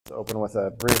To open with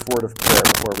a brief word of prayer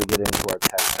before we get into our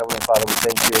text. Heavenly Father, we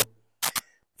thank you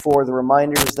for the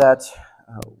reminders that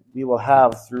we will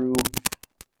have through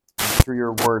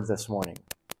your word this morning.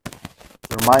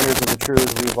 The reminders of the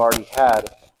truths we've already had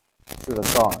through the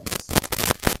songs.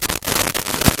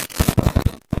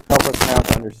 Help us now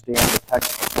to understand the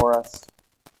text before us.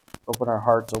 Open our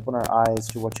hearts, open our eyes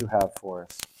to what you have for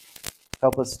us.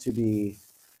 Help us to be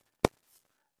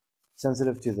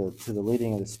sensitive to the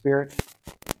leading of the Spirit,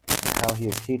 how he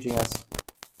is teaching us.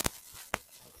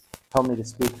 Help me to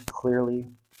speak clearly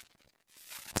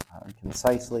and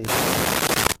concisely.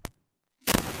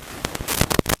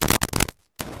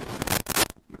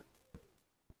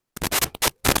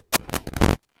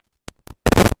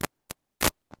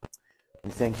 We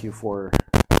thank you for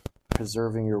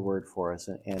preserving your word for us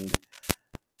and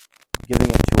giving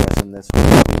it to us in this way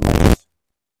that we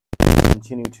might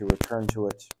continue to return to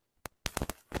it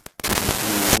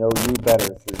and to know you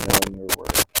better through knowing your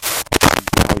word, and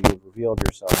how you've revealed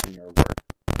yourself in your word.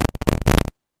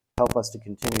 Help us to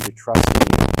continue to trust in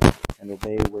you and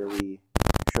obey where we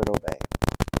should obey,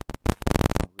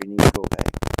 where we need to obey,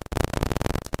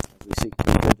 as we seek to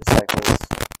be good disciples,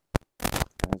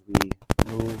 and as we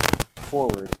move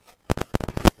forward,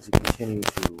 as we continue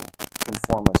to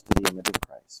conform us to the image of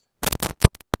Christ.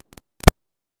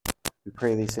 We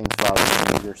pray these things, Father, in the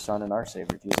name of your Son and our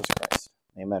Savior, Jesus Christ.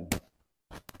 Amen.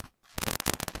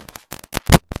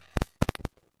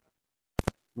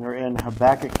 We're in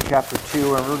Habakkuk chapter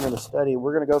 2, and we're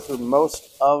going to go through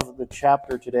most of the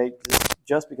chapter today,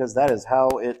 just because that is how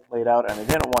it laid out, and I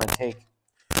didn't want to take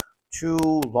too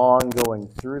long going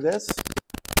through this.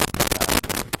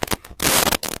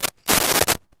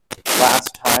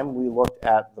 Last time we looked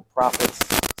at the prophet's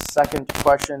second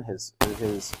question, his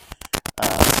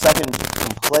second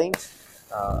complaint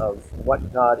of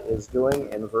what God is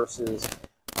doing in verses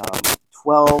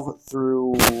 12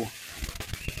 through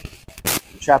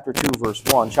chapter 2, verse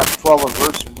 1. Chapter 12 of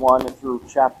verse 1 through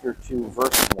chapter 2,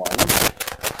 verse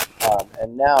 1.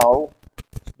 And now,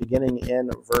 beginning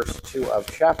in verse 2 of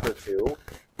chapter 2,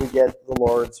 we get the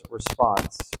Lord's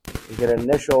response. We get an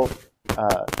initial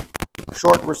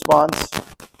short response,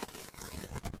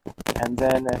 and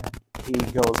then he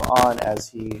goes on as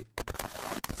he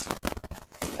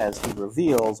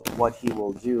reveals what he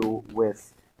will do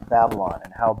with Babylon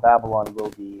and how Babylon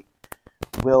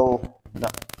will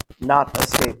not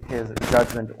escape his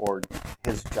judgment or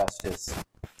his justice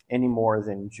any more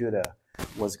than Judah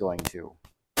was going to.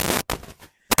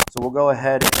 So we'll go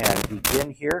ahead and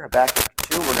begin here. Habakkuk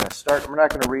 2, we're going to start. We're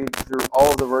not going to read through all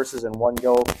of the verses in one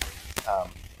go.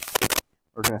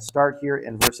 We're going to start here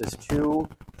in verses 2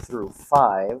 through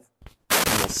 5, and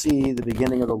we'll see the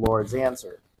beginning of the Lord's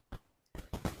answer.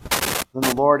 Then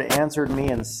the Lord answered me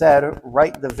and said,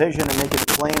 "Write the vision and make it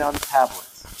plain on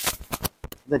tablets,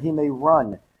 that he may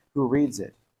run who reads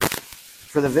it.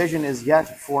 For the vision is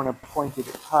yet for an appointed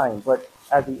time, but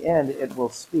at the end it will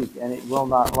speak, and it will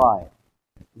not lie.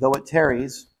 Though it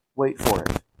tarries, wait for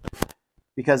it,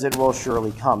 because it will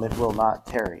surely come, it will not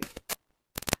tarry.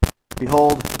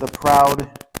 Behold, the proud,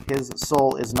 his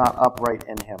soul is not upright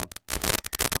in him,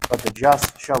 but the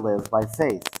just shall live by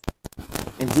faith.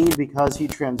 Indeed, because he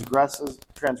transgresses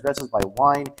by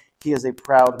wine, he is a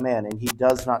proud man, and he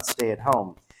does not stay at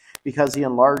home. Because he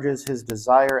enlarges his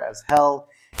desire as hell,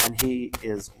 and he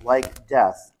is like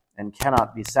death, and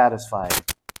cannot be satisfied.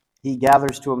 He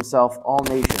gathers to himself all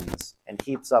nations, and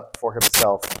heaps up for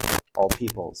himself all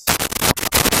peoples."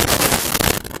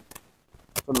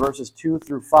 From verses 2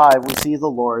 through 5, we see the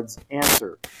Lord's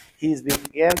answer. He's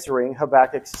answering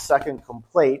Habakkuk's second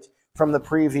complaint from the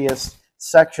previous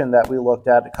section that we looked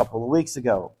at a couple of weeks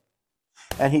ago.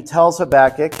 And he tells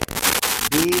Habakkuk,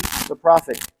 be the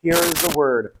prophet. Here is the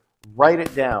word. Write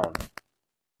it down.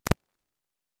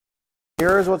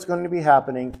 Here is what's going to be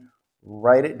happening.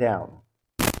 Write it down.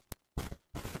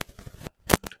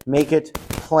 Make it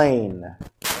plain.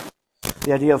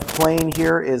 The idea of plain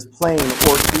here is plain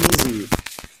or easy.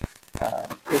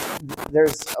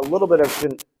 There's a little bit of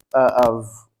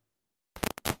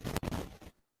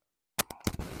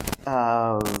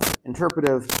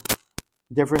interpretive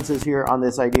differences here on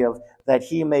this idea of that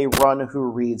he may run who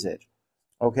reads it.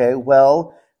 Okay,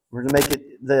 well, we're going to make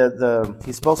it,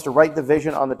 he's supposed to write the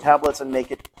vision on the tablets and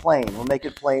make it plain. We'll make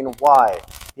it plain. Why?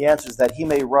 The answer is that he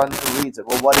may run who reads it.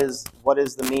 Well, what is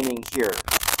the meaning here?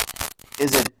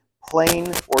 Is it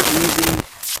plain or easy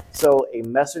so a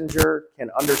messenger can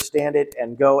understand it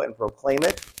and go and proclaim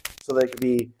it? So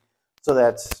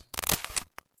that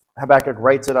Habakkuk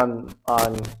writes it on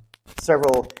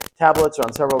several tablets or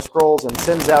on several scrolls and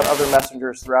sends out other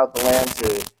messengers throughout the land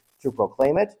to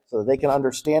proclaim it so that they can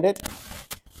understand it?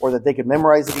 or that they could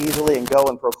memorize it easily and go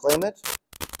and proclaim it.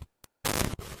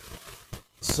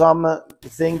 Some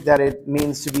think that it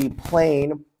means to be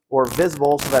plain or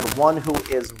visible so that one who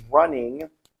is running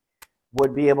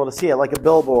would be able to see it, like a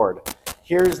billboard.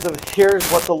 Here's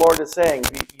what the Lord is saying.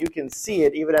 You can see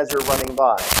it even as you're running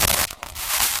by.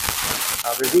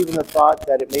 There's even the thought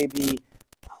that it may be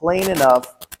plain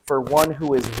enough for one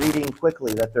who is reading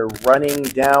quickly, that they're running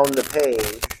down the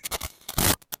page.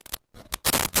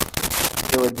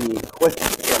 It would be quick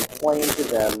and plain to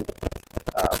them.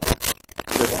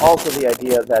 There's also the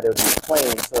idea that it would be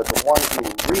plain so that the one who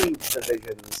reads the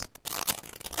visions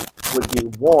would be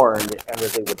warned and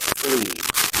that they would flee.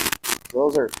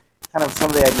 Those are kind of some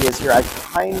of the ideas here. I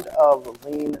kind of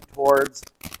lean towards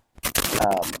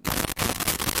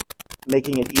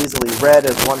making it easily read,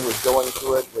 as one who is going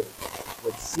through it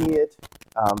would see it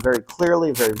very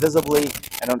clearly, very visibly,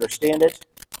 and understand it,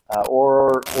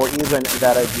 or even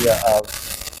that idea of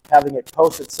having it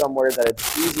posted somewhere that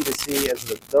it's easy to see, as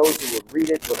that those who would read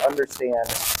it would understand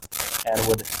and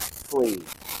would flee.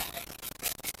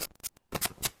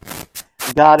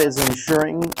 God is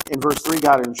ensuring, in verse 3,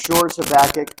 God ensures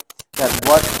Habakkuk that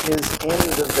what is in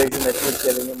the vision that he is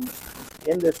giving him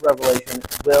in this revelation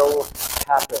will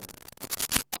happen.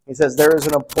 He says there is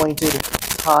an appointed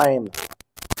time.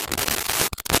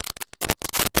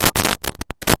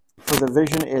 For the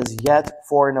vision is yet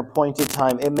for an appointed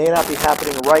time. It may not be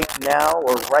happening right now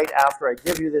or right after I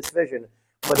give you this vision,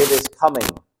 but it is coming.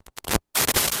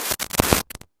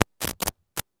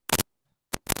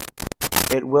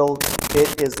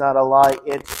 It is not a lie,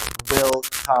 it will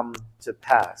come to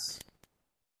pass.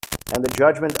 And the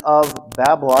judgment of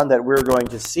Babylon that we're going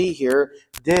to see here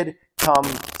did come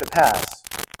to pass.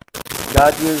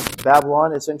 God used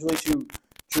Babylon essentially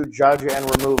to judge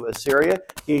and remove Assyria.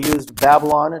 He used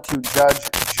Babylon to judge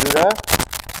Judah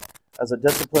as a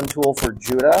discipline tool for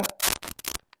Judah.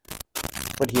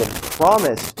 But he had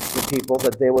promised the people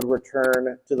that they would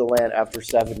return to the land after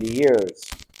 70 years.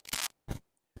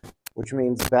 Which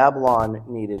means Babylon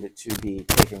needed to be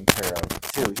taken care of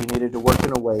too. He needed to work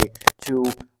in a way to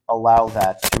allow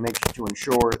that, to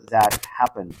ensure that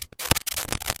happened.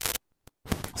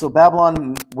 So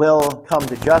Babylon will come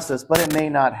to justice, but it may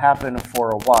not happen for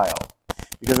a while.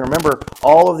 Because remember,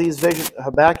 all of these visions,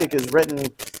 Habakkuk is written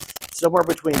somewhere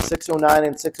between 609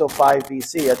 and 605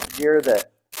 BC, at the year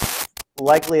that,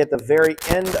 likely at the very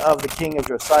end of the king of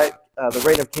Josiah, the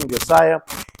reign of King Josiah,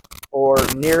 or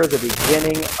near the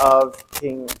beginning of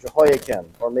King Jehoiakim,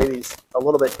 or maybe a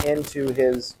little bit into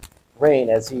his reign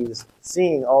as he's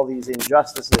seeing all these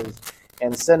injustices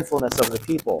and sinfulness of the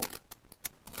people.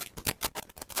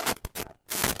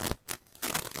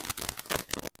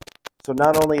 So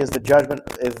not only is the judgment,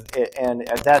 and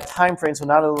at that time frame, so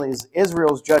not only is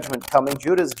Israel's judgment coming,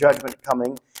 Judah's judgment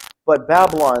coming, but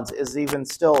Babylon's is even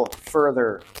still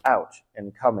further out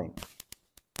and coming.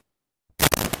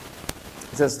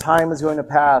 It says, time is going to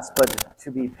pass, but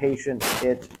to be patient,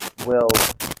 it will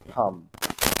come.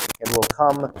 It will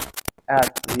come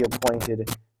at the appointed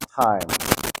time.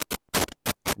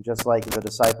 And just like the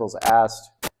disciples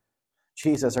asked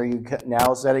Jesus, are you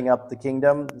now setting up the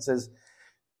kingdom? It says,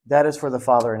 that is for the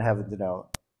Father in heaven to know.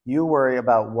 You worry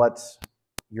about what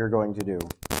you're going to do.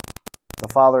 The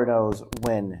Father knows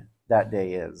when that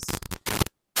day is.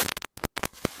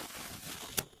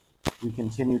 We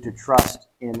continue to trust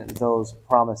in those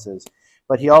promises.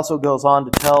 But he also goes on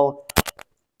to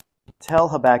tell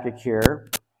Habakkuk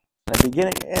here, at the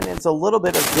beginning, and it's a little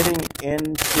bit of getting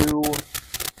into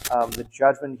the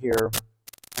judgment here.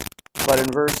 But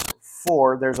in verse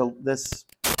 4, there's this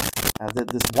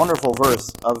wonderful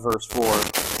verse of verse 4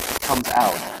 comes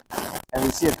out. And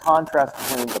we see a contrast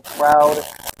between the proud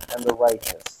and the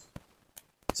righteous.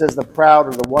 It says the proud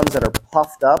are the ones that are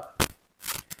puffed up.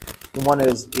 The one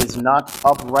is not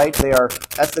upright. They are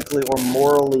ethically or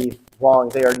morally wrong.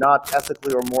 They are not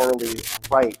ethically or morally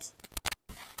right.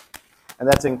 And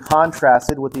that's in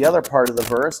contrasted with the other part of the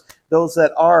verse, those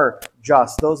that are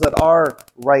just, those that are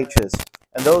righteous,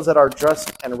 and those that are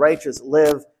just and righteous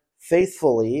live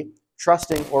faithfully,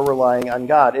 trusting or relying on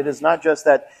God. It is not just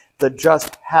that the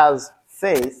just has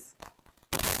faith,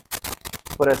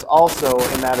 but it's also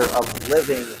a matter of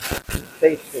living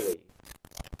faithfully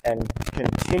and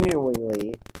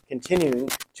continuing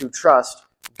to trust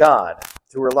God,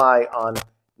 to rely on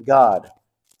God.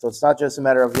 So it's not just a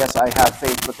matter of, yes, I have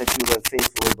faith, but that you live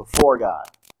faithfully before God.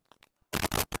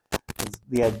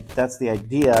 That's the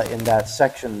idea in that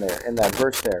section there, in that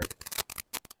verse there.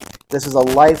 This is a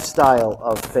lifestyle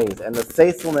of faith, and the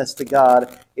faithfulness to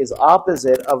God is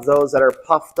opposite of those that are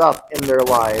puffed up in their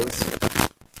lives,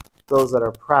 those that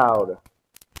are proud.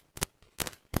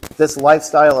 This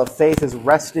lifestyle of faith is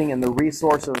resting in the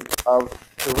resources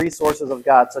of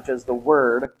God, such as the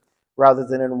Word, rather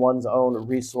than in one's own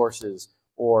resources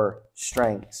or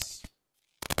strengths.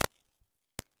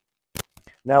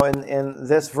 Now, in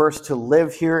this verse, to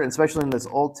live here, especially in this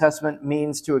Old Testament,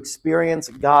 means to experience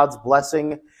God's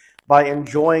blessing by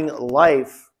enjoying a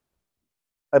life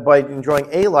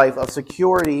of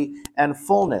security and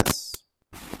fullness.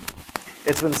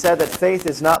 It's been said that faith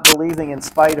is not believing in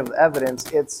spite of evidence,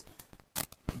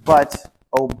 but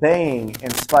obeying in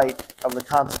spite of the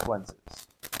consequences.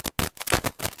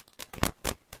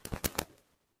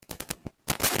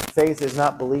 Faith is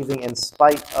not believing in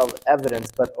spite of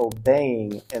evidence, but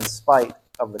obeying in spite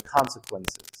of the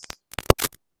consequences.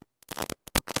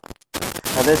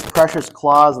 Now, this precious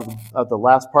clause of the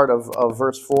last part of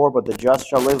verse 4, but the just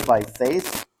shall live by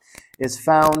faith, is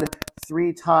found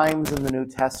 3 times in the New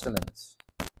Testament.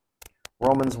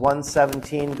 Romans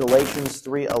 1:17, Galatians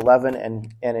 3:11,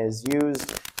 and is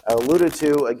alluded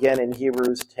to again in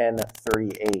Hebrews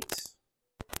 10:38.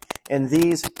 In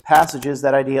these passages,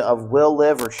 that idea of will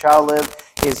live or shall live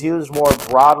is used more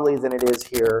broadly than it is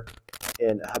here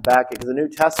in Habakkuk. The New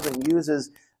Testament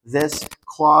uses this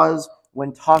clause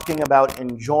when talking about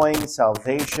enjoying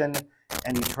salvation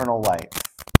and eternal life.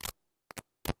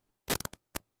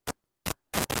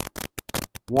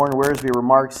 Warren Wiersbe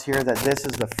remarks here that this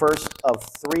is the first of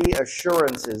 3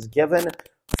 assurances given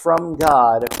from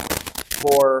God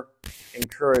for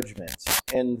encouragement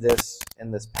in this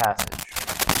passage.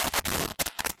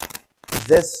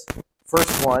 This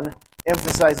first one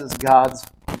emphasizes God's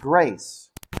grace,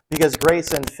 because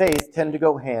grace and faith tend to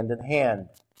go hand in hand.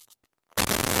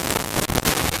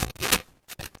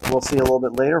 We'll see a little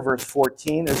bit later, verse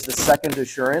 14 is the second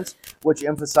assurance, which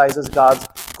emphasizes God's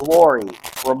glory,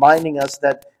 reminding us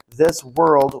that this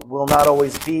world will not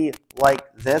always be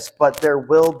like this, but there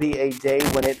will be a day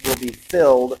when it will be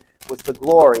filled with the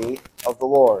glory of the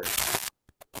Lord.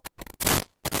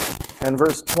 And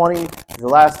verse 20, the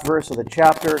last verse of the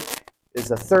chapter, is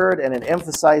the third, and it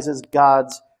emphasizes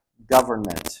God's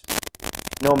government.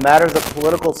 No matter the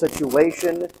political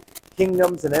situation,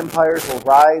 kingdoms and empires will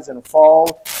rise and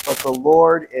fall, but the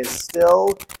Lord is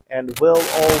still and will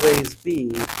always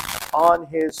be on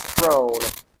his throne,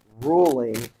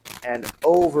 ruling and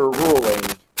overruling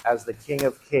as the King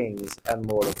of Kings and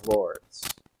Lord of Lords.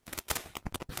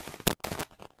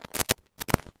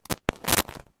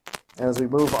 As we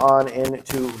move on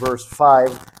into verse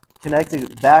 5,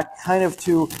 connected back kind of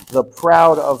to the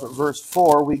proud of verse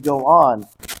 4, we go on.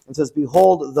 It says,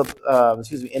 "Behold,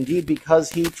 indeed,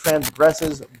 because he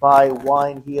transgresses by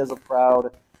wine, he is a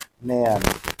proud man."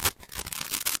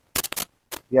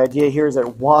 The idea here is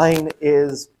that wine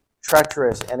is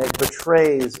treacherous, and it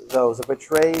betrays those. It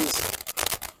betrays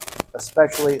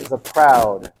especially the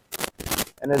proud.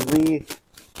 And as we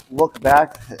look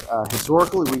back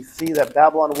historically, we see that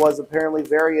Babylon was apparently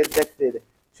very addicted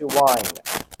to wine.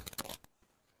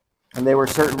 And they were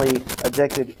certainly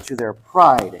addicted to their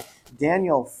pride.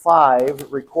 Daniel 5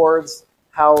 records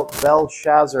how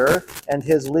Belshazzar and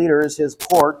his leaders, his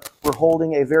court, were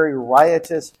holding a very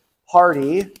riotous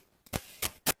party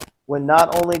when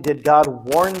not only did God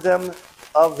warn them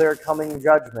of their coming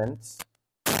judgment,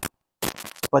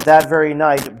 but that very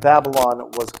night Babylon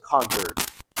was conquered.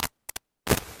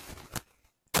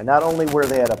 And not only were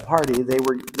they at a party,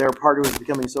 their party was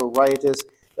becoming so riotous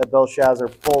that Belshazzar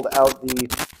pulled out the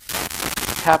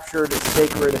captured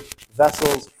sacred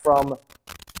vessels from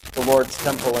the Lord's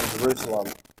temple in Jerusalem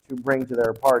to bring to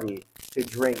their party, to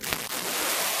drink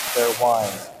their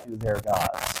wine to their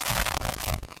gods.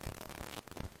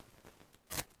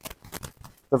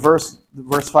 The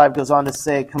verse 5 goes on to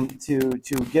say,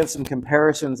 to give some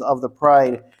comparisons of the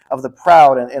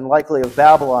proud and likely of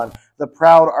Babylon. The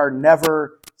proud are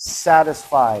never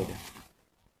satisfied.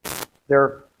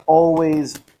 They're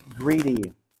always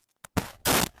greedy.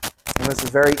 And this is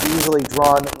very easily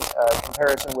drawn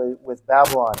comparison with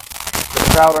Babylon.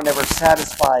 The proud are never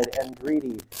satisfied and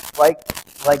greedy, like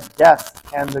death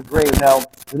and the grave. Now,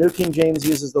 the New King James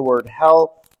uses the word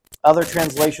hell. Other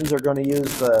translations are going to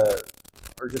use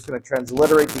are just going to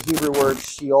transliterate the Hebrew word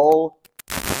Sheol.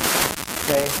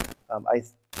 Okay, I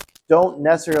don't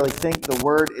necessarily think the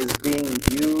word is being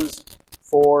used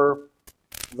for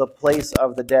the place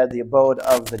of the dead, the abode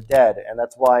of the dead, and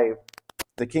that's why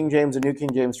the King James and New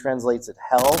King James translates it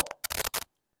hell.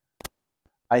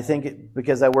 I think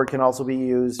because that word can also be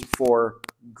used for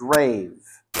grave.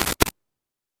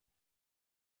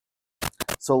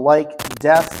 So like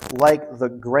death, like the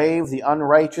grave, the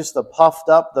unrighteous, the puffed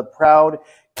up, the proud,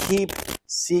 keep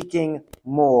seeking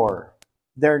more.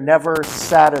 They're never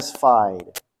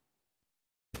satisfied.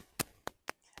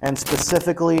 And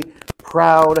specifically,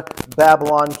 proud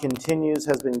Babylon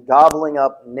has been gobbling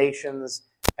up nations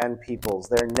and peoples.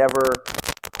 They're never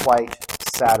quite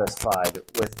satisfied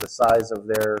with the size of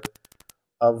their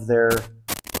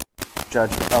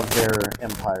judgment, of their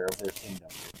empire, of their kingdom.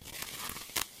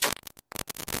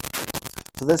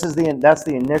 So that's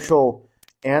the initial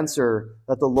answer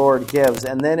that the Lord gives.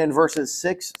 And then in verses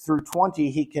 6 through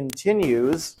 20, he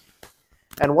continues,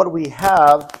 and what we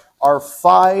have are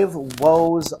 5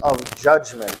 woes of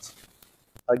judgment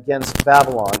against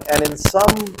Babylon. And in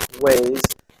some ways,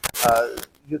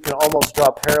 you can almost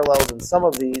draw parallels in some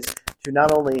of these to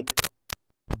not only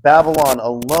Babylon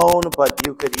alone, but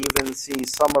you could even see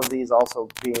some of these also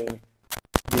being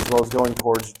these woes going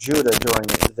towards Judah during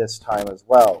this time as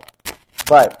well.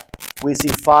 But we see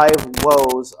 5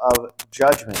 woes of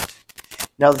judgment.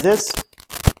 Now this,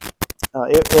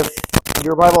 if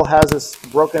your Bible has this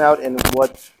broken out in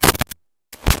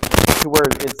to where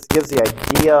it gives the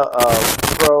idea of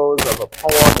prose, of a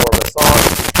poem, or of a song,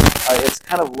 it's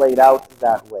kind of laid out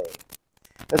that way.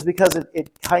 That's because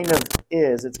it kind of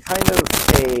is. It's kind of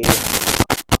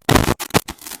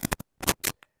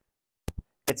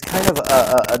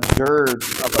a dirge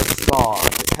of a song.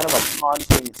 It's kind of a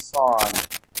taunting song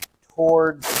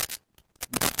towards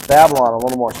Babylon, a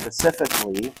little more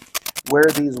specifically,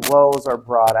 where these woes are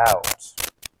brought out.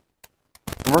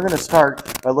 And we're going to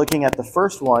start by looking at the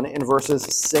first one in verses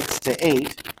 6 to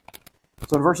 8.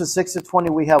 So in verses 6 to 20,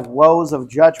 we have woes of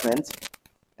judgment.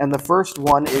 And the first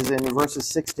one is in verses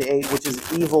 6 to 8, which is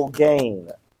evil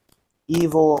gain.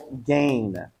 Evil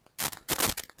gain.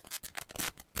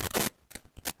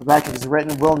 Habakkuk is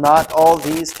written, will not all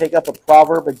these take up a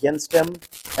proverb against him,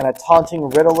 and a taunting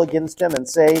riddle against him, and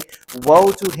say,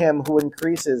 woe to him who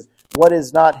increases what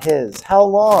is not his? How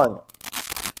long?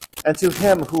 And to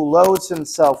him who loads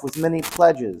himself with many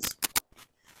pledges.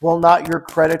 Will not your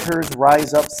creditors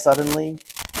rise up suddenly?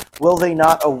 Will they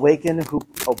not awaken who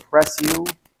oppress you?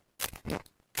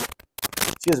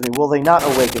 Will they not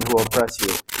awaken who oppress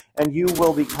you? And you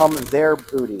will become their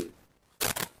booty.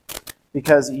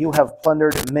 Because you have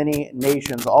plundered many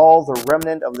nations. All the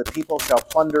remnant of the people shall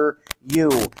plunder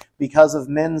you, because of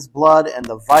men's blood and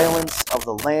the violence of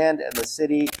the land and the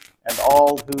city and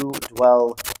all who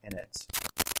dwell in it.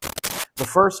 The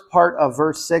first part of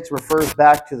verse 6 refers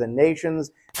back to the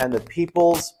nations and the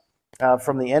peoples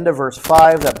from the end of verse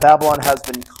 5 that Babylon has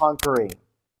been conquering.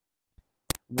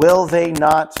 Will they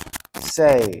not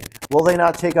say, will they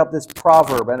not take up this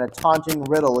proverb and a taunting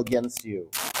riddle against you?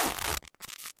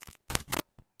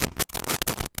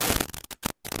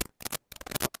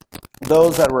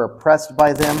 Those that were oppressed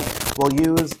by them will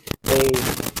use a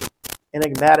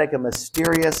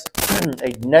mysterious,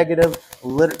 these negative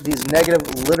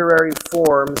literary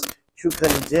forms to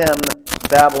condemn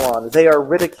Babylon. They are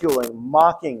ridiculing,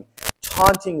 mocking,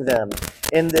 taunting them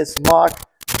in this mock,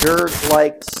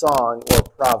 dirge-like song or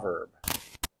proverb.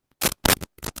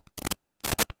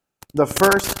 The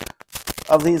first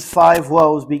of these 5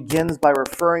 woes begins by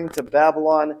referring to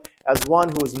Babylon as one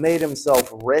who has made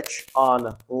himself rich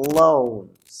on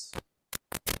loans.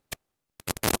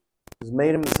 He's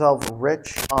made himself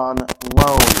rich on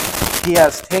loans. He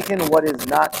has taken what is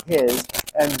not his,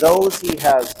 and those he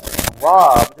has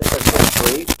robbed,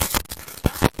 essentially,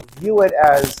 view it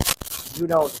as, you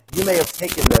may have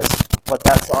taken this, but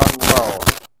that's on loan.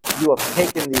 You have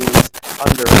taken these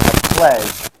under a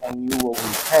pledge, and you will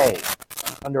repay,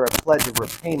 under a pledge of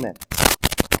repayment.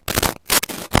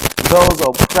 Those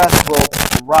oppressed will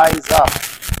rise up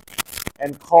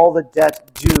and call the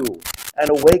debt due, and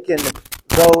awaken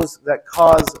those that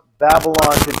cause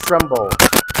Babylon to tremble.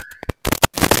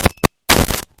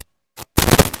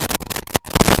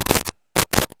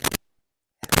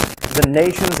 The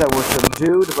nations that were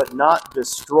subdued but not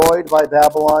destroyed by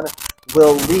Babylon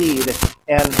will lead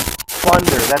and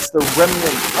plunder. That's the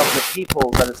remnant of the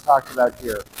people that is talked about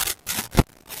here.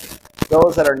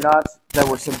 Those that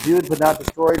were subdued but not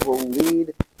destroyed will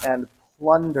lead and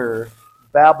plunder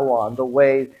Babylon the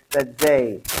way that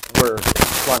they were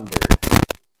plundered.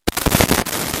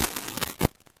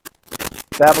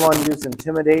 Babylon used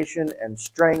intimidation and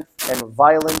strength and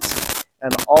violence,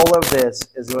 and all of this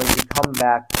is going to come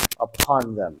back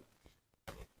upon them.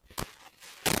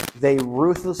 They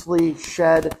ruthlessly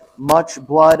shed much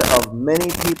blood of many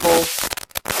people,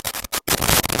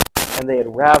 and they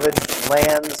had ravaged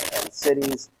lands and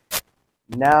cities.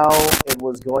 Now it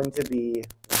was going to be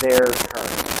their turn.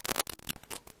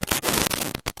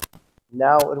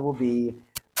 Now it will be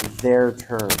their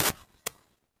turn.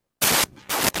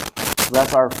 So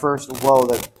that's our first woe.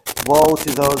 Woe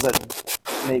to those that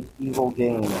make evil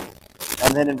gain. And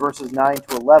And then in verses 9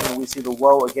 to 11, we see the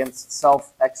woe against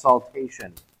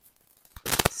self-exaltation.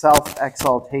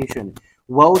 Self-exaltation.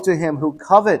 Woe to him who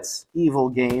covets evil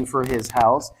gain for his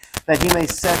house, that he may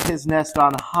set his nest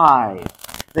on high,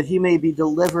 that he may be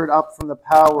delivered up from the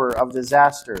power of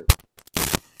disaster.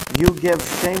 You give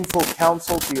shameful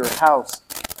counsel to your house,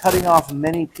 cutting off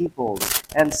many peoples,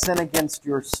 and sin against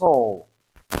your soul.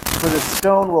 For the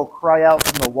stone will cry out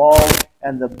from the wall,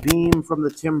 and the beam from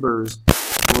the timbers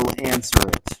will answer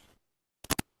it.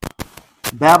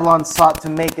 Babylon sought to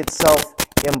make itself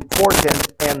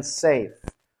important and safe.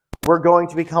 We're going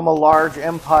to become a large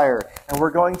empire, and we're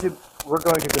going to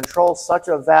control such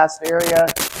a vast area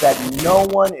that no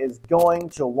one is going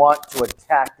to want to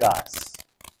attack us.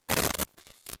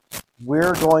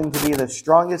 We're going to be the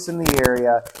strongest in the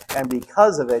area, and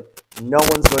because of it, no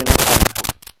one's going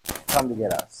to come to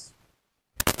get us.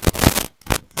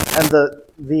 And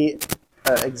the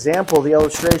example, the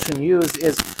illustration used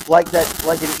is like an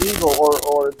eagle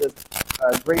or the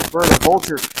great bird, a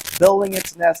vulture, building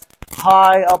its nest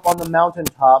high up on the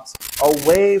mountaintops,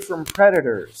 away from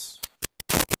predators.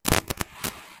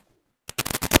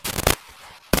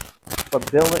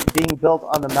 But being built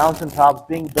on the mountaintops,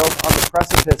 being built on the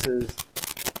precipices,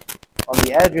 on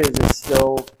the edges, is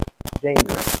still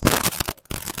dangerous.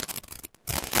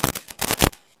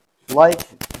 Like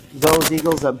those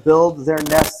eagles that build their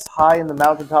nests high in the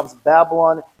mountaintops,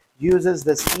 Babylon uses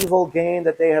this evil gain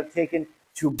that they have taken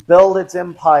to build its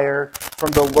empire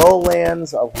from the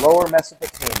lowlands of Lower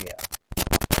Mesopotamia.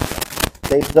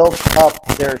 They built up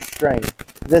their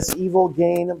strength. This evil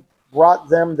gain brought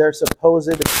them their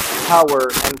supposed power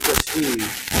and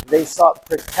prestige. They sought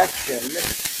protection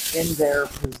in their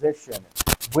position.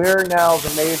 We're now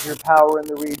the major power in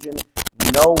the region.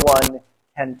 No one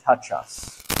can touch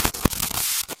us.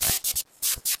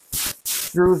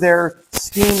 Through their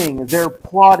scheming, their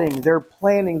plotting, their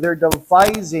planning, their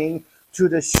devising to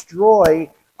destroy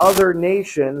other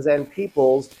nations and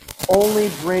peoples only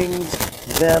brings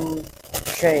them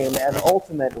shame and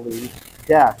ultimately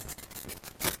death.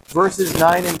 Verses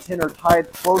 9 and 10 are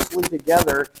tied closely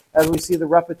together as we see the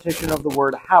repetition of the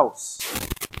word house.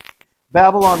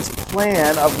 Babylon's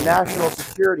plan of national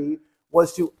security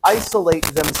was to isolate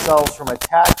themselves from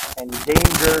attack and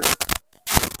danger,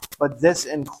 but this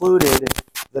included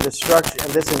the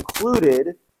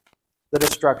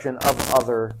destruction of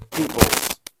other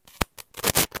peoples.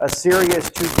 Assyria is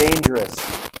too dangerous.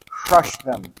 Crush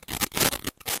them.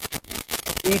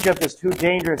 Egypt is too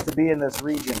dangerous to be in this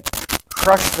region.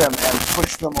 Crush them and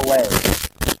push them away.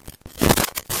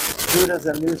 Judah's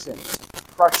a nuisance.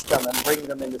 Crush them and bring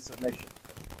them into submission.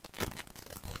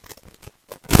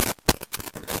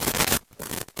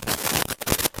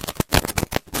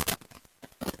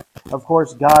 Of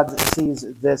course, God sees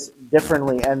this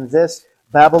differently, and this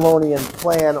Babylonian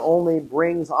plan only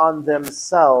brings on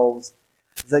themselves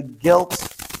the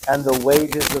guilt and the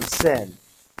wages of sin,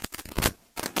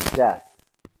 death.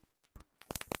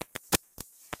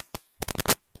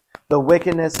 The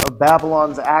wickedness of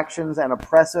Babylon's actions and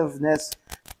oppressiveness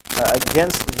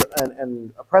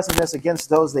against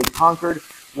those they conquered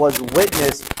was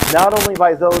witnessed not only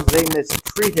by those they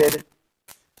mistreated,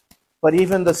 but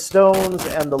even the stones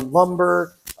and the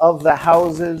lumber of the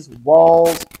houses,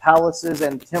 walls, palaces,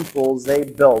 and temples they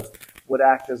built would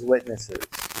act as witnesses.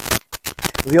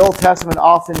 The Old Testament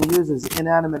often uses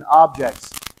inanimate objects,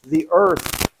 the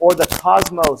earth, or the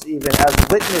cosmos even, as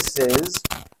witnesses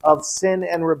of sin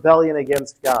and rebellion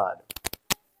against God.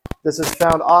 This is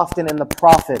found often in the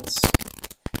prophets.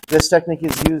 This technique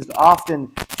is used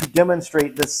often to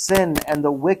demonstrate the sin and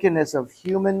the wickedness of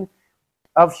humans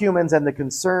and the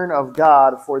concern of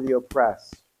God for the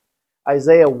oppressed.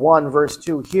 Isaiah 1 verse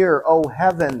 2, Hear, O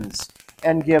heavens,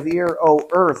 and give ear, O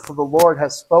earth, for the Lord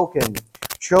has spoken.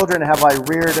 Children have I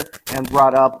reared and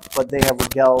brought up, but they have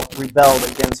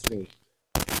rebelled against me.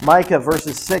 Micah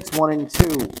verses 6, 1 and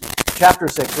 2. Chapter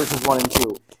 6 verses 1 and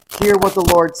 2. Hear what the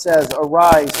Lord says.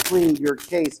 Arise, plead your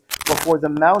case before the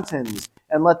mountains,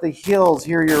 and let the hills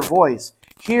hear your voice.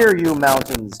 Hear, you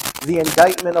mountains, the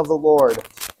indictment of the Lord,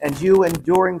 and you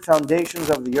enduring foundations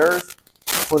of the earth.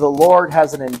 For the Lord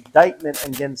has an indictment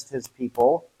against his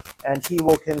people, and he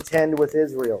will contend with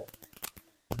Israel.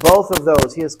 Both of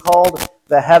those, he has called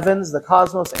the heavens, the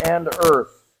cosmos, and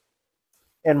earth.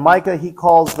 In Micah, he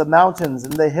calls the mountains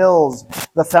and the hills,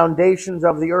 the foundations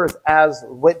of the earth, as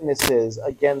witnesses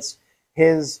against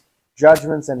his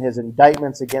judgments and his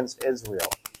indictments against Israel.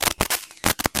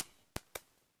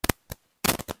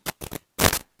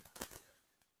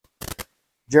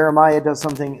 Jeremiah does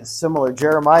something similar.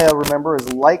 Jeremiah, remember,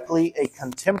 is likely a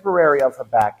contemporary of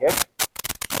Habakkuk,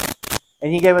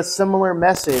 and he gave a similar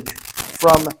message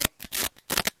from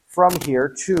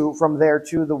there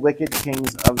to the wicked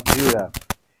kings of Judah.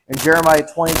 In Jeremiah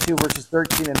 22, verses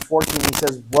 13 and 14, he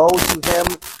says, "Woe to him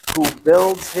who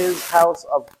builds his house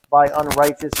by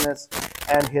unrighteousness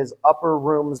and his upper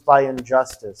rooms by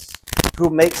injustice, who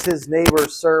makes his neighbor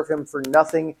serve him for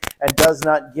nothing and does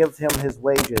not give him his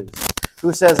wages,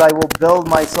 who says, I will build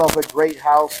myself a great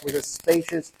house with a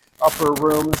spacious upper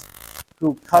rooms,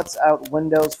 who cuts out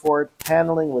windows for it,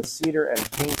 paneling with cedar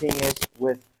and painting it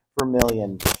with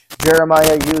vermilion."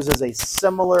 Jeremiah uses a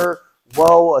similar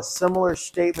woe, a similar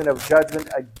statement of judgment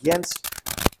against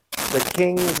the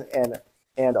kings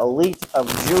and elite of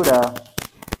Judah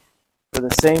for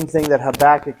the same thing that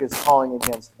Habakkuk is calling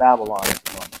against Babylon.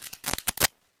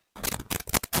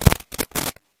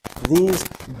 These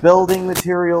building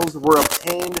materials were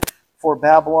obtained for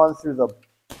Babylon through the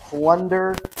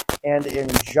plunder and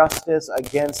injustice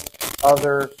against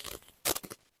other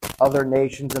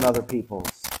nations and other peoples.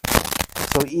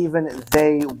 So even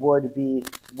they would be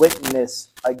witness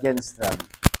against them.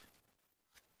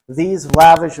 These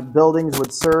lavish buildings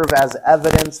would serve as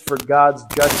evidence for God's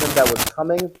judgment that was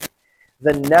coming.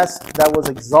 The nest that was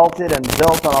exalted and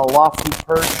built on a lofty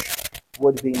perch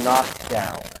would be knocked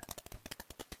down.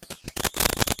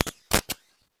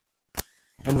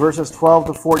 In verses 12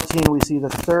 to 14, we see the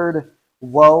third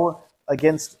woe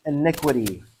against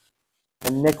iniquity.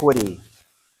 Iniquity.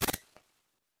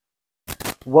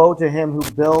 Woe to him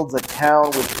who builds a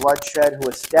town with bloodshed, who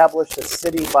established a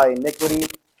city by iniquity.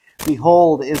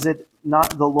 Behold, is it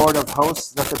not the Lord of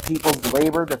hosts that the peoples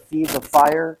labor to feed the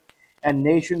fire, and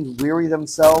nations weary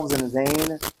themselves in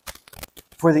vain?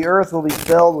 For the earth will be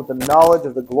filled with the knowledge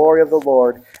of the glory of the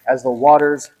Lord, as the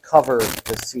waters cover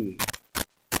the sea.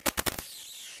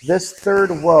 This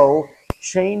third woe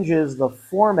changes the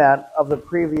format of the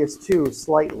previous two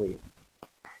slightly.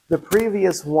 The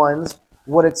previous ones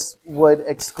would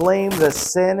exclaim the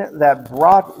sin that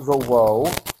brought the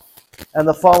woe, and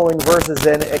the following verses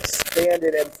then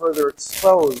expanded and further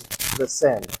exposed the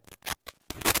sin.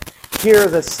 Here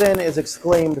the sin is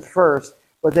exclaimed first,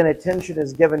 but then attention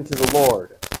is given to the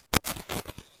Lord.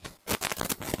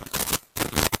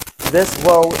 This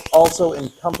woe also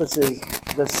encompasses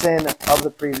the sin of the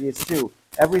previous two.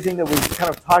 Everything that we kind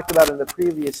of talked about in the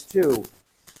previous two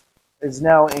is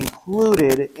now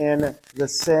included in the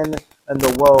sin and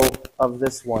the woe of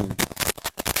this one.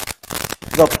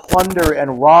 The plunder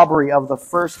and robbery of the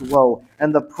first woe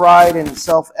and the pride and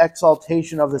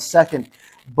self-exaltation of the second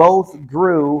both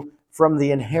grew from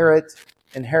the inherent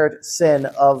sin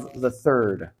of the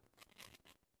third.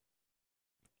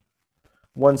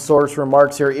 One source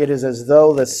remarks here, it is as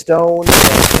though the stones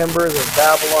and timbers of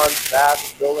Babylon's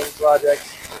vast building project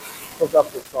took up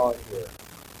the song here.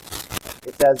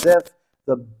 It's as if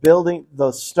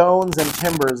the stones and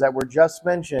timbers that were just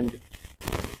mentioned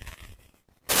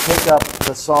take up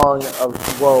the song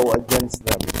of woe against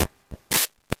them.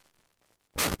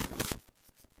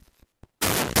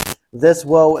 This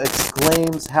woe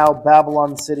exclaims how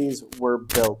Babylon's cities were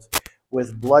built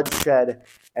with bloodshed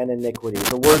and iniquity.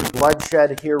 The word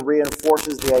bloodshed here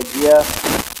reinforces the idea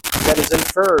that is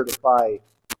inferred by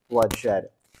bloodshed.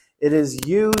 It is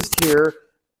used here,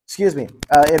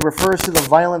 it refers to the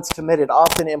violence committed,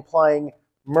 often implying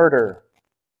murder.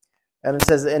 And it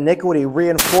says iniquity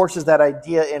reinforces that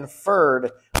idea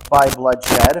inferred by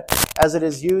bloodshed, as it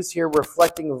is used here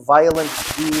reflecting violent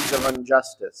deeds of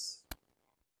injustice.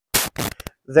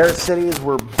 Their cities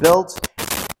were built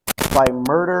by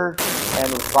murder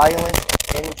and violent,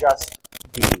 unjust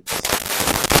deeds.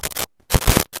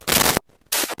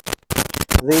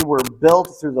 They were built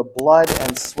through the blood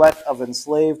and sweat of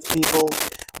enslaved people.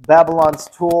 Babylon's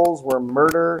tools were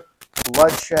murder,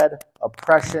 bloodshed,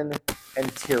 oppression,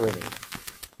 and tyranny.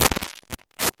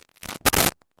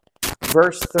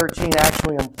 Verse 13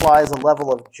 actually implies a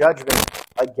level of judgment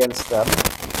against them,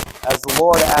 as the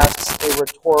Lord asks a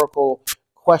rhetorical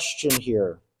question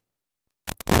here.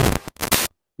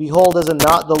 Behold, is it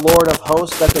not the Lord of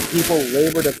hosts that the people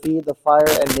labor to feed the fire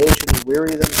and nations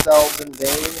weary themselves in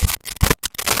vain?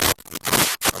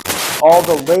 All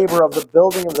the labor of the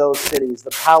building of those cities,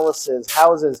 the palaces,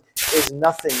 houses, is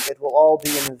nothing. It will all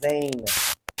be in vain.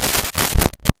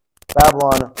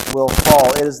 Babylon will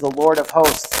fall. It is the Lord of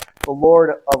hosts, the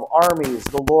Lord of armies,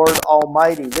 the Lord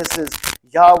Almighty. This is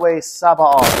Yahweh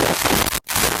Sabaoth.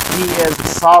 He is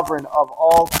sovereign of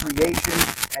all creation,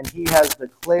 and he has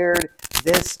declared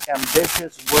this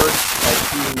ambitious work as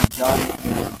being done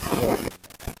in vain.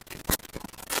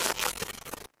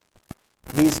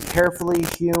 These carefully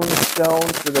hewn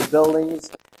stones for the buildings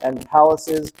and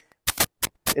palaces,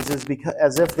 it is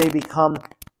as if they become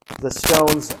the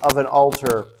stones of an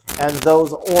altar, and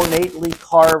those ornately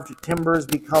carved timbers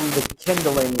become the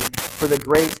kindling for the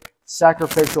great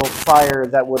sacrificial fire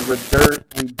that would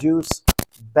reduce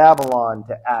Babylon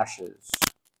to ashes.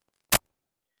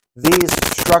 These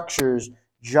structures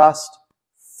just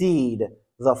feed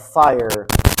the fire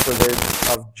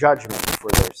of judgment for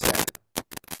their sin.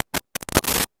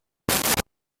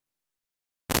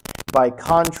 By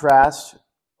contrast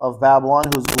of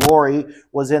Babylon, whose glory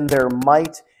was in their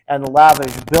might and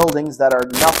lavish buildings that are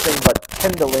nothing but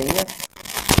kindling,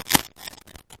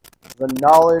 the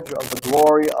knowledge of the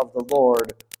glory of the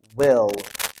Lord will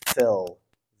fill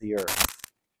the earth.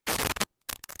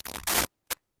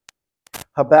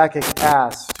 Habakkuk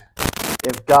asked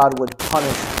if God would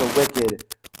punish the wicked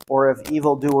or if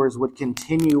evildoers would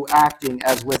continue acting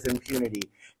as with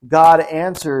impunity. God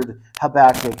answered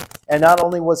Habakkuk, and not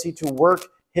only was he to work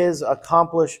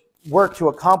to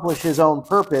accomplish his own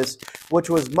purpose, which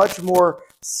was much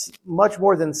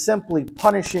more than simply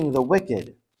punishing the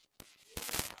wicked.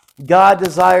 God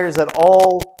desires that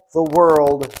all the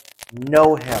world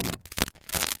know him.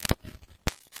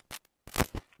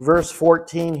 Verse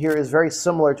 14 here is very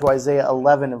similar to Isaiah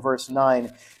 11 and verse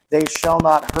 9. They shall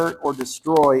not hurt or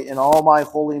destroy in all my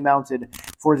holy mountain,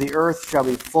 for the earth shall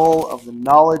be full of the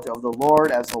knowledge of the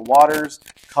Lord as the waters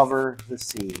cover the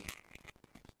sea.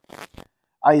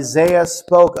 Isaiah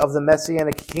spoke of the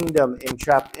Messianic kingdom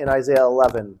in Isaiah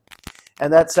 11.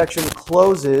 And that section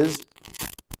closes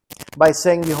by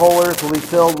saying the whole earth will be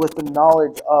filled with the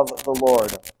knowledge of the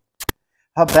Lord.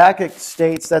 Habakkuk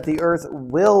states that the earth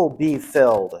will be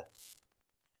filled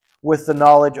with the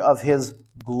knowledge of his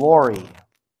glory.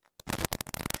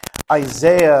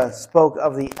 Isaiah spoke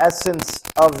of the essence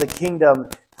of the kingdom,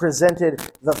 presented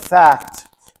the fact.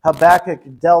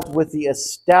 Habakkuk dealt with the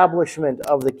establishment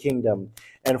of the kingdom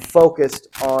and focused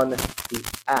on the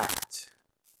act.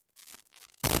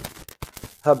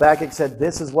 Habakkuk said,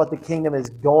 this is what the kingdom is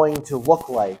going to look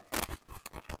like.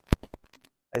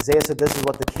 Isaiah said, this is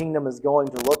what the kingdom is going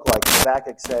to look like.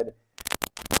 Habakkuk said,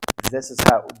 this is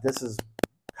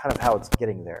kind of how it's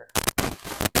getting there.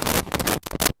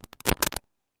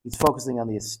 He's focusing on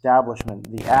the establishment,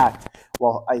 the act,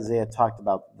 while Isaiah talked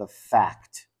about the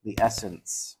fact, the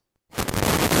essence.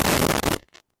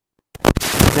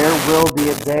 There will be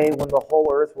a day when the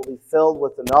whole earth will be filled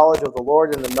with the knowledge of the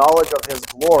Lord and the knowledge of his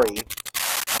glory.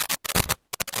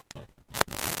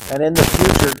 And in the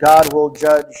future, God will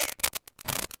judge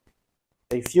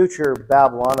a future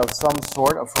Babylon of some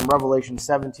sort, from Revelation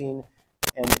 17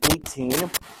 and 18,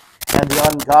 and the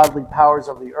ungodly powers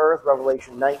of the earth,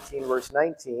 Revelation 19, verse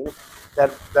 19,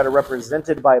 that are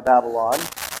represented by Babylon.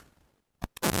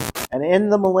 And in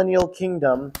the millennial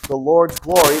kingdom, the Lord's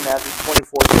glory, Matthew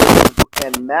 24:2,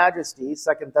 and majesty,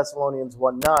 2 Thessalonians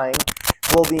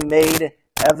 1:9, will be made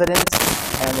evident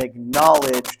and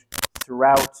acknowledged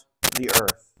throughout the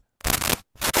earth.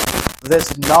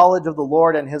 This knowledge of the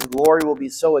Lord and his glory will be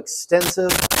so extensive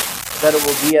that it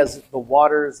will be as the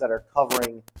waters that are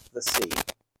covering the sea.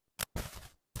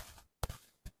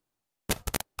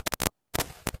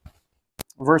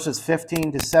 Verses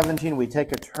 15 to 17, we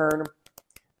take a turn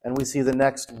and we see the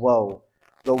next woe.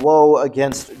 The woe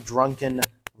against drunken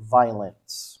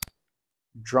violence.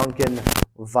 Drunken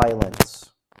violence.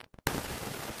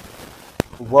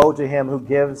 Woe to him who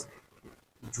gives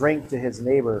drink to his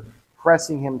neighbor,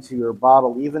 pressing him to your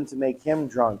bottle, even to make him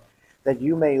drunk, that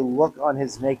you may look on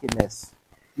his nakedness.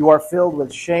 You are filled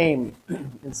with shame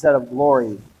instead of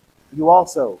glory. You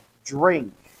also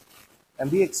drink and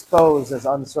be exposed as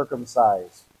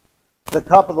uncircumcised. The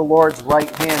cup of the Lord's right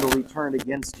hand will be turned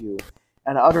against you,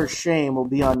 and utter shame will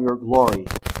be on your glory.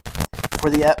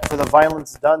 For the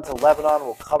violence done to Lebanon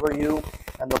will cover you,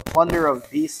 and the plunder of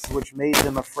beasts which made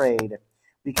them afraid,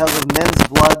 because of men's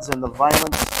bloods and the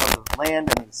violence of the land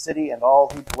and the city and all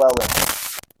who dwell in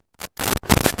it.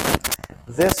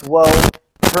 This woe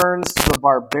turns to the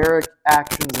barbaric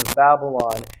actions of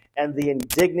Babylon and the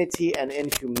indignity and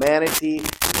inhumanity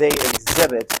they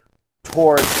exhibit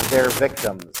towards their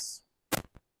victims.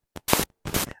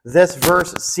 This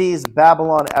verse sees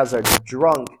Babylon as a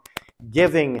drunk,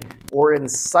 giving or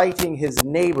inciting his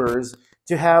neighbors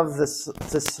to have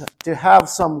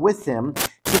some with him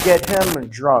to get him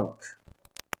drunk.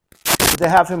 To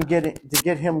have him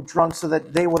get him drunk so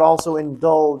that they would also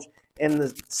indulge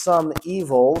in some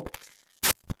evil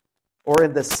or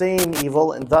in the same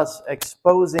evil, and thus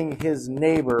exposing his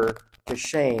neighbor to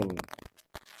shame.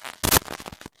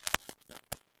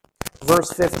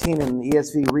 Verse 15 in the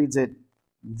ESV reads it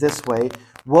this way: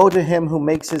 Woe to him who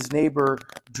makes his neighbor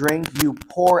drink. You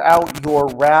pour out your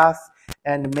wrath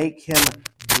and make him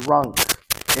drunk.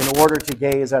 in order to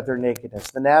gaze at their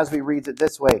nakedness. The NASB reads it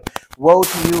this way: "Woe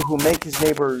to you who make his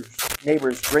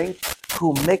neighbors drink,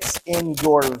 who mix in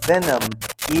your venom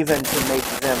even to make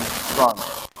them drunk,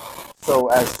 so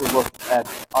as to look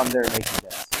on their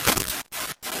nakedness."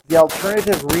 The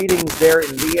alternative readings there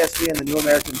in the ESV and the New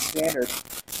American Standard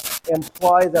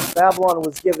imply that Babylon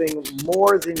was giving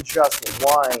more than just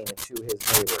wine to his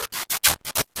neighbor.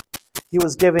 He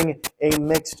was giving a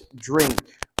mixed drink.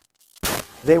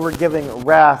 They were giving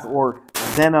wrath or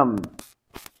venom.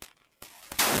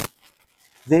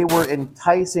 They were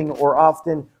enticing or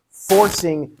often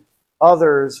forcing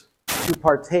others to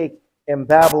partake in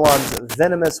Babylon's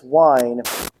venomous wine,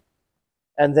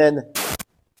 and then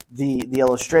the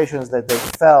illustration is that they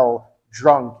fell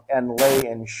drunk and lay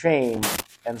in shame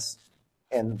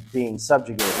and being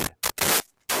subjugated.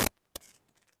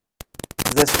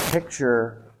 This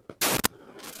pictures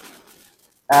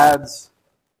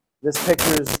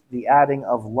the adding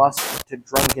of lust to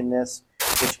drunkenness,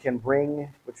 which can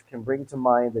bring to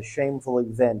mind the shameful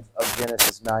event of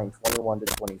Genesis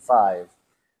 9:21-25,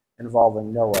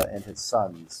 involving Noah and his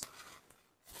sons.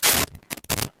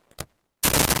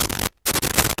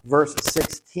 Verse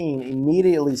 16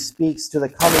 immediately speaks to the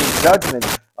coming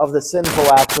judgment of the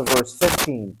sinful acts of verse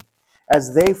 15.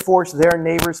 As they force their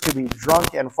neighbors to be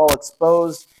drunk and fall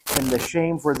exposed in the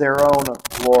shame for their own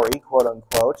glory, quote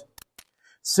unquote,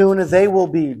 soon they will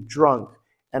be drunk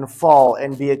and fall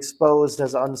and be exposed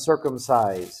as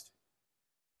uncircumcised.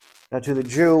 Now, to the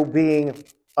Jew, being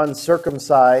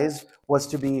uncircumcised was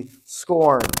to be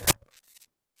scorned.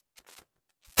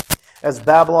 As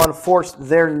Babylon forced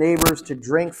their neighbors to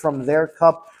drink from their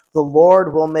cup, the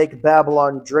Lord will make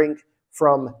Babylon drink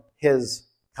from his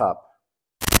cup.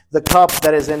 The cup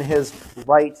that is in his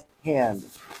right hand.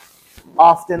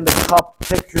 Often the cup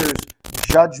pictures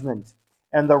judgment,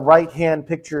 and the right hand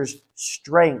pictures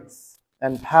strength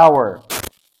and power.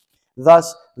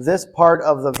 Thus, this part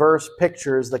of the verse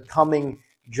pictures the coming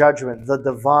judgment, the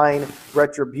divine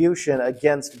retribution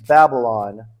against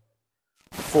Babylon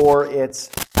for its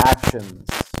actions.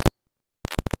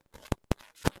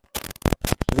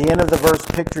 The end of the verse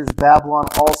pictures Babylon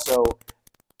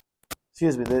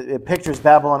it pictures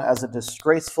Babylon as a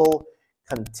disgraceful,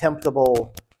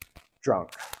 contemptible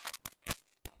drunk.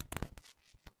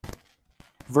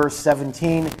 Verse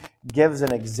 17 gives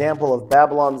an example of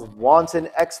Babylon's wanton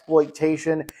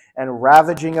exploitation and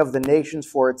ravaging of the nations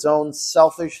for its own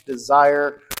selfish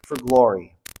desire for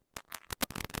glory.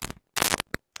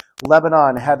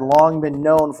 Lebanon had long been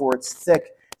known for its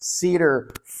thick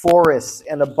cedar forests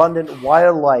and abundant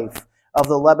wildlife of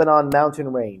the Lebanon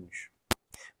mountain range.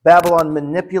 Babylon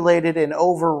manipulated and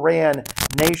overran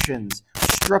nations,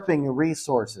 stripping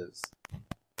resources.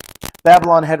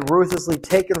 Babylon had ruthlessly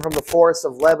taken from the forests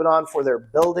of Lebanon for their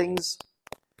buildings,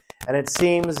 and it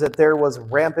seems that there was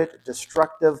rampant,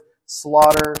 destructive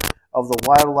slaughter of the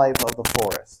wildlife of the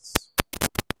forests.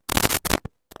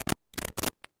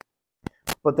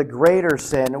 But the greater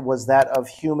sin was that of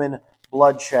human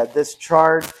bloodshed. This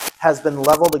charge has been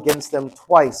leveled against them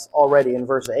twice already, in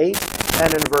verse 8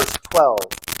 and in verse 12.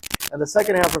 And the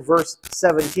second half of verse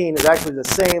 17 is actually the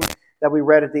same that we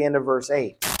read at the end of verse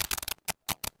 8.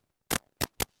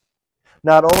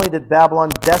 Not only did Babylon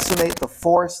decimate the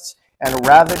forests and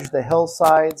ravage the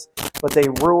hillsides, but they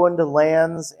ruined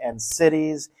lands and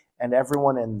cities and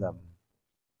everyone in them.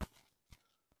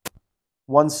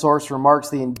 One source remarks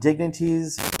the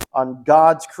indignities on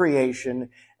God's creation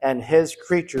and his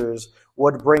creatures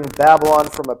would bring Babylon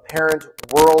from apparent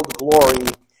world glory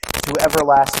to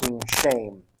everlasting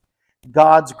shame.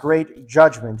 God's great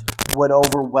judgment would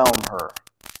overwhelm her.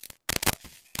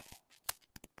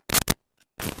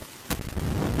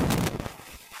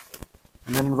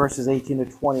 And then in verses 18 to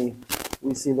 20,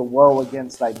 we see the woe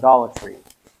against idolatry.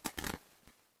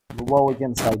 The woe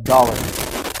against idolatry.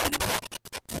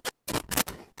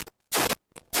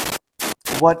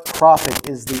 What profit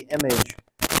is the image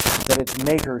that its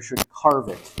maker should carve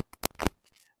it?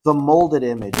 The molded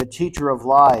image, a teacher of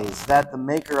lies, that the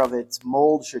maker of its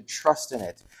mold should trust in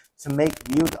it, to make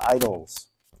mute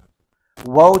idols.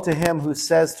 Woe to him who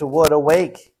says to wood,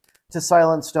 awake, to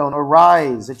silent stone,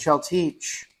 arise, it shall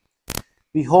teach.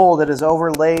 Behold, it is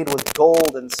overlaid with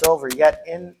gold and silver, yet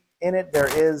in it there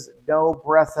is no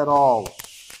breath at all.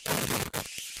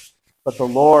 But the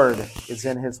Lord is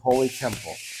in his holy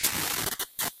temple.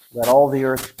 Let all the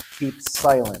earth keep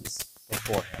silence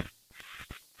before him.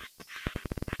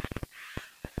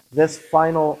 This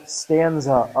final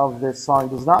stanza of this song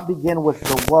does not begin with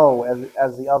the woe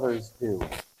as the others do,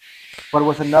 but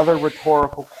with another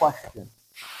rhetorical question.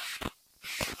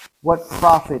 What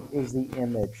profit is the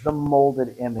image, the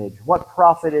molded image? What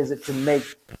profit is it to make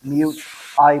mute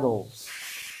idols?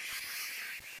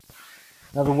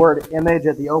 Now, the word image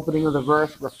at the opening of the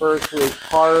verse refers to a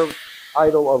carved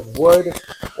idol of wood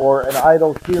or an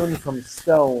idol hewn from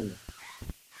stone.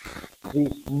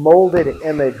 The molded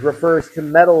image refers to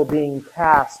metal being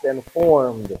cast and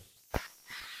formed.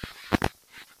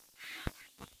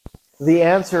 The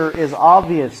answer is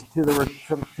obvious to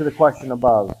the question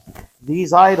above.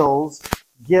 These idols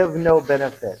give no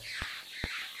benefit.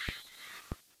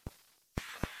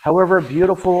 However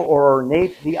beautiful or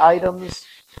ornate the items,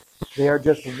 they are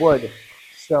just wood,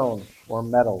 stone, or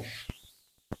metal.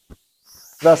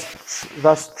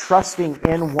 Thus, trusting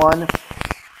in one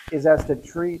is as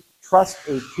to trust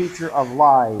a teacher of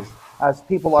lies, as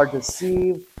people are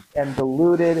deceived and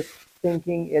deluded,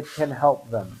 thinking it can help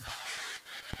them.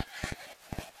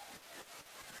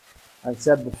 I've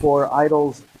said before,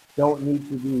 idols don't need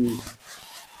to be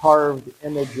carved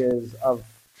images of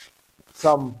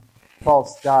some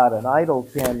false god. An idol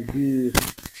can be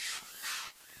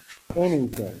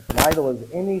anything. An idol is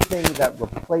anything that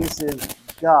replaces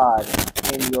God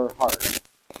in your heart.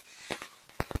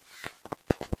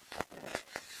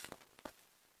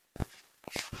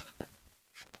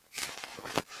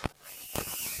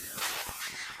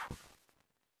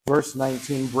 Verse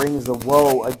 19 brings the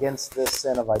woe against this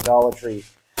sin of idolatry.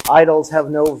 Idols have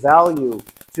no value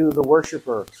to the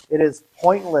worshiper. It is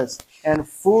pointless and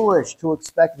foolish to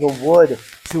expect the wood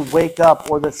to wake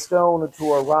up or the stone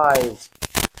to arise.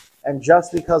 And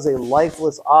just because a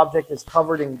lifeless object is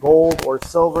covered in gold or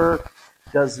silver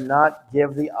does not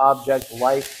give the object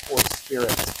life or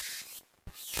spirit.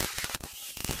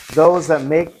 Those that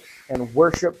make and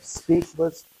worship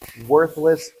speechless,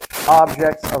 worthless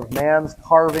objects of man's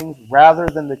carvings rather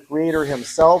than the Creator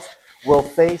himself will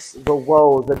face the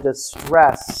woe, the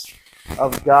distress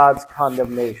of God's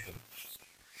condemnation.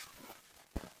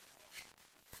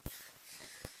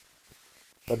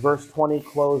 But verse 20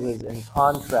 closes in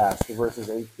contrast to verses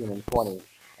 18 and 20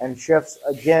 and shifts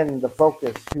again the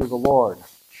focus to the Lord.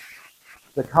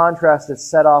 The contrast is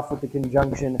set off with the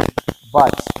conjunction,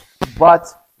 but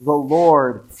the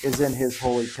Lord is in his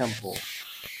holy temple.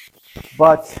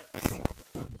 But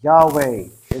Yahweh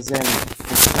is in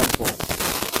his temple.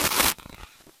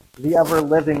 The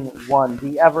ever-living one,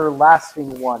 the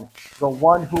everlasting one, the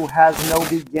one who has no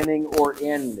beginning or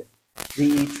end,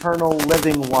 the eternal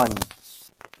living one.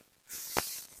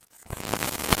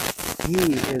 He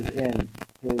is in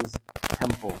his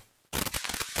temple.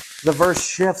 The verse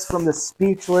shifts from the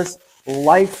speechless,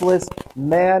 lifeless,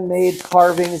 man-made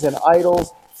carvings and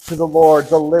idols to the Lord,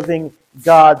 the living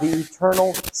God, the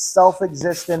eternal,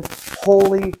 self-existent,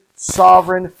 holy,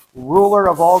 sovereign, ruler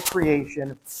of all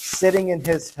creation, sitting in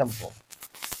his temple.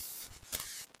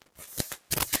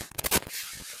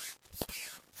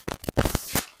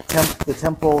 The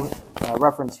temple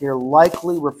reference here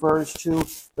likely refers to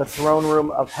the throne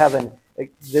room of heaven.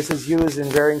 This is used in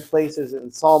varying places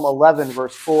in Psalm 11,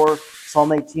 verse 4,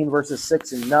 Psalm 18, verses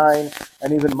 6 and 9,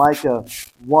 and even Micah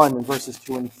 1, verses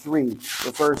 2 and 3,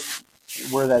 refers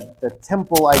where the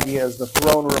temple idea is the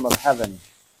throne room of heaven.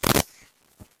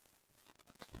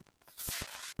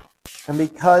 And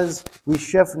because we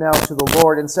shift now to the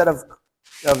Lord, instead of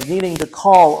needing to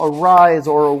call, arise,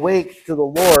 or awake to the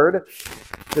Lord,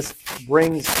 this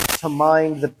brings to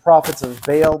mind the prophets of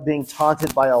Baal being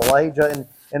taunted by Elijah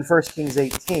in 1 Kings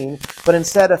 18. But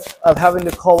instead of having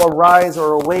to call, arise,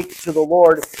 or awake to the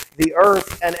Lord, the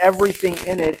earth and everything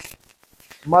in it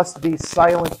must be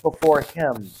silent before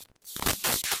him.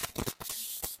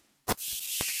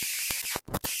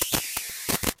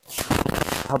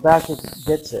 Habakkuk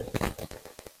gets it.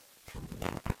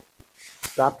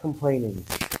 Stop complaining.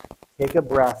 Take a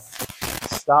breath.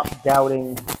 Stop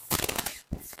doubting.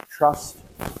 Trust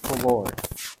the Lord.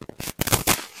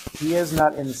 He is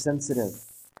not insensitive.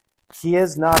 He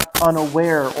is not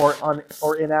unaware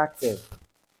or inactive.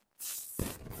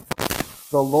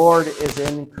 The Lord is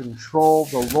in control.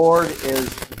 The Lord is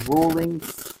ruling.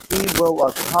 He will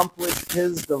accomplish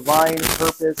his divine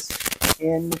purpose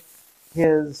in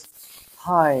his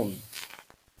time.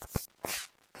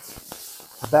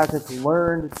 Habakkuk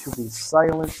learned to be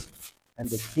silent and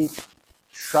to keep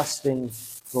trusting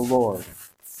the Lord.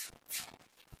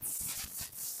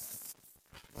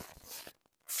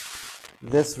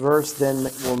 This verse then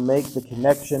will make the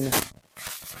connection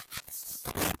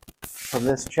from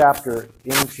this chapter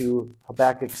into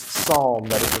Habakkuk's psalm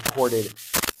that is recorded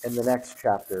in the next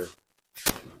chapter,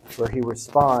 where he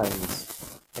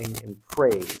responds in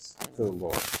praise to the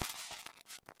Lord.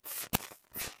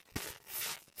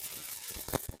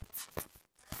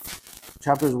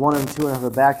 Chapters 1 and 2 in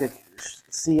Habakkuk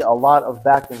see a lot of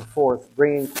back and forth,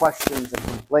 bringing questions and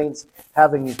complaints,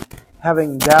 having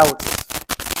doubts,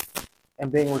 and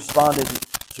being responded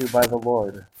to by the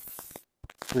Lord.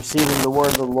 Receiving the word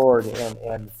of the Lord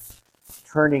and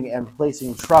turning and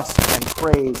placing trust and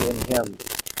praise in Him.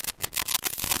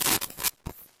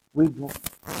 We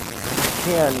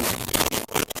can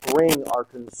bring our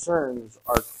concerns,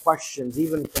 our questions,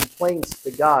 even complaints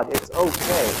to God. It's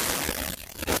okay.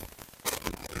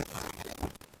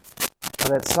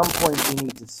 But at some point we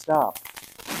need to stop.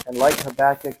 And like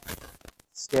Habakkuk,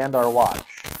 stand our watch.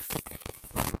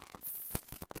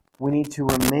 We need to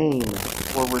remain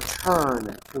or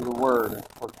return to the Word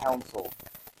for counsel.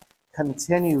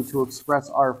 Continue to express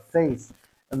our faith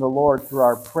in the Lord through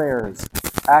our prayers,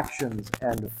 actions,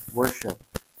 and worship.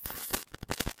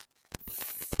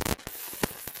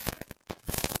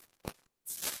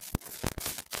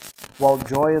 While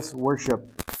joyous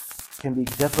worship can be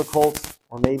difficult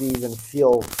or maybe even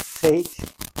feel fake,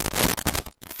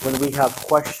 when we have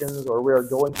questions or we are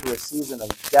going through a season of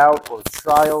doubt or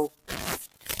trial,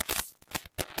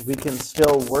 we can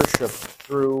still worship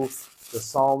through the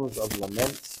Psalms of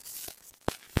lament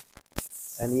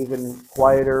and even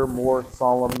quieter, more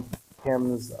solemn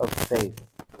hymns of faith.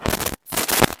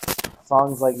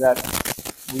 Songs like that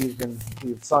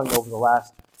we've sung over the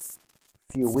last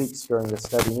few weeks during this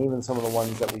study, and even some of the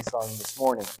ones that we sung this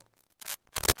morning.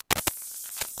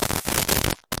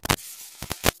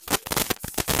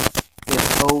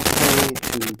 It's okay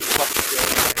to question,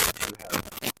 to have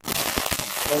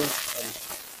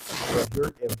complaints,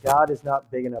 and if God is not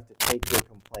big enough to take your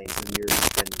complaints, then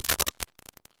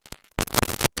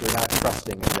you're not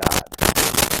trusting in God.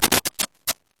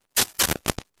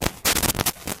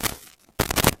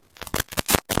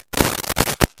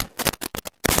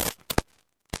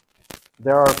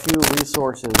 There are a few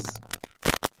resources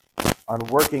on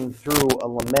working through a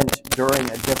lament during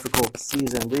a difficult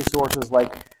season. Resources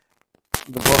like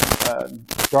the book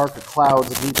Darker Clouds,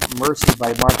 Deep Mercy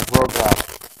by Mark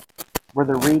Rogoff, where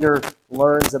the reader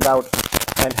learns about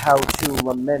and how to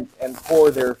lament and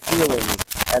pour their feelings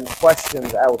and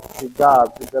questions out to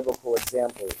God through biblical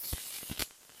examples.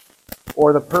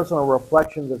 Or the personal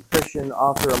reflections of Christian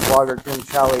author and blogger Tim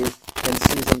Challies in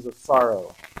Seasons of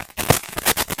Sorrow.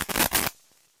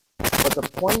 But the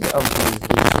point of these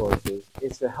resources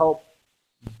is to help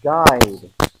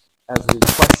guide as we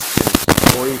question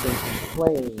or even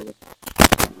complain,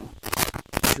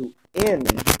 to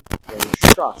end in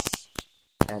trust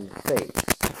and faith.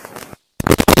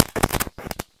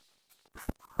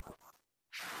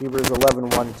 Hebrews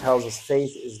 11:1 tells us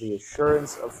faith is the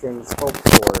assurance of things hoped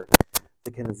for,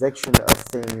 the conviction of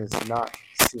things not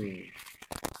seen.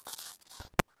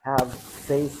 Have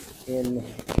faith in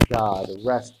God.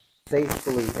 Rest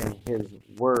faithfully in His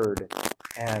Word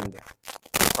and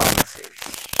promises.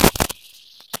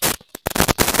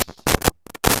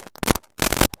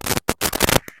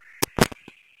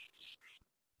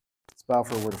 Let's bow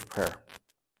for a word of prayer.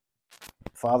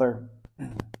 Father,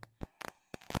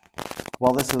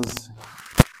 while this is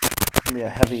really a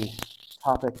heavy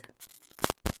topic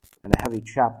and a heavy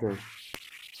chapter,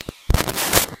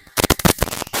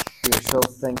 we are so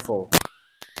thankful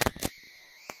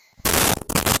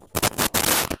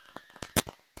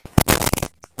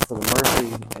for the mercy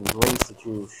and grace that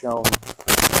you've shown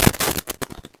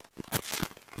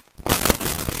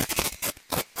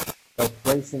by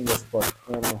placing this book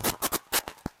in the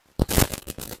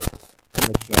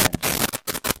canon.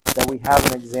 That we have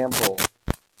an example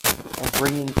of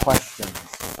bringing questions,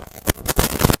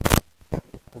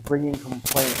 of bringing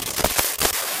complaints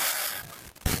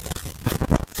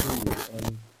to you,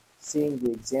 and seeing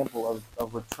the example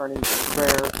of returning to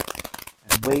prayer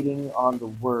and waiting on the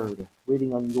Word,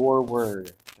 waiting on your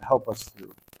Word to help us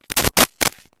through.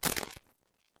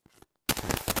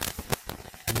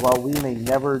 And while we may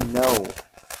never know in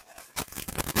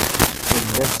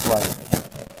this life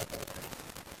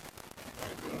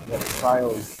that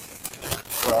trials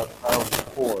or our trials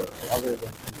for, other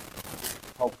than to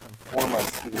help conform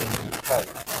us to the image of Christ,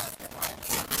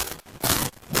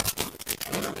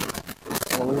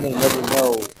 and we may never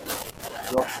know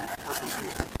your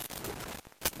purposes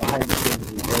behind the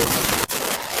things we do.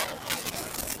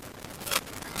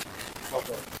 Help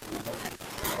us to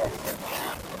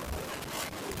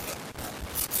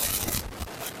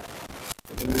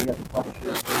when we have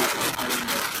questions,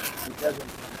 it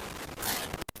doesn't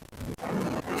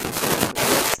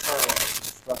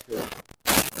destructive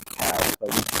path, but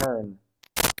we turn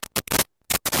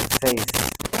in faith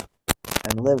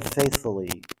and live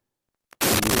faithfully to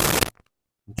you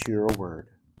and to your word,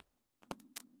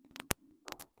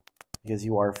 because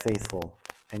you are faithful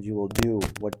and you will do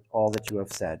all that you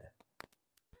have said.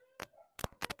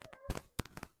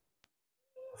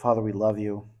 Father, we love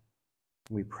you.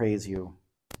 We praise you.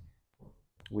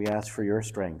 We ask for your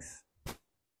strength.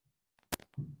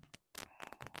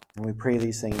 And we pray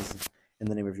these things in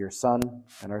the name of your Son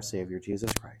and our Savior,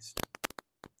 Jesus Christ.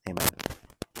 Amen.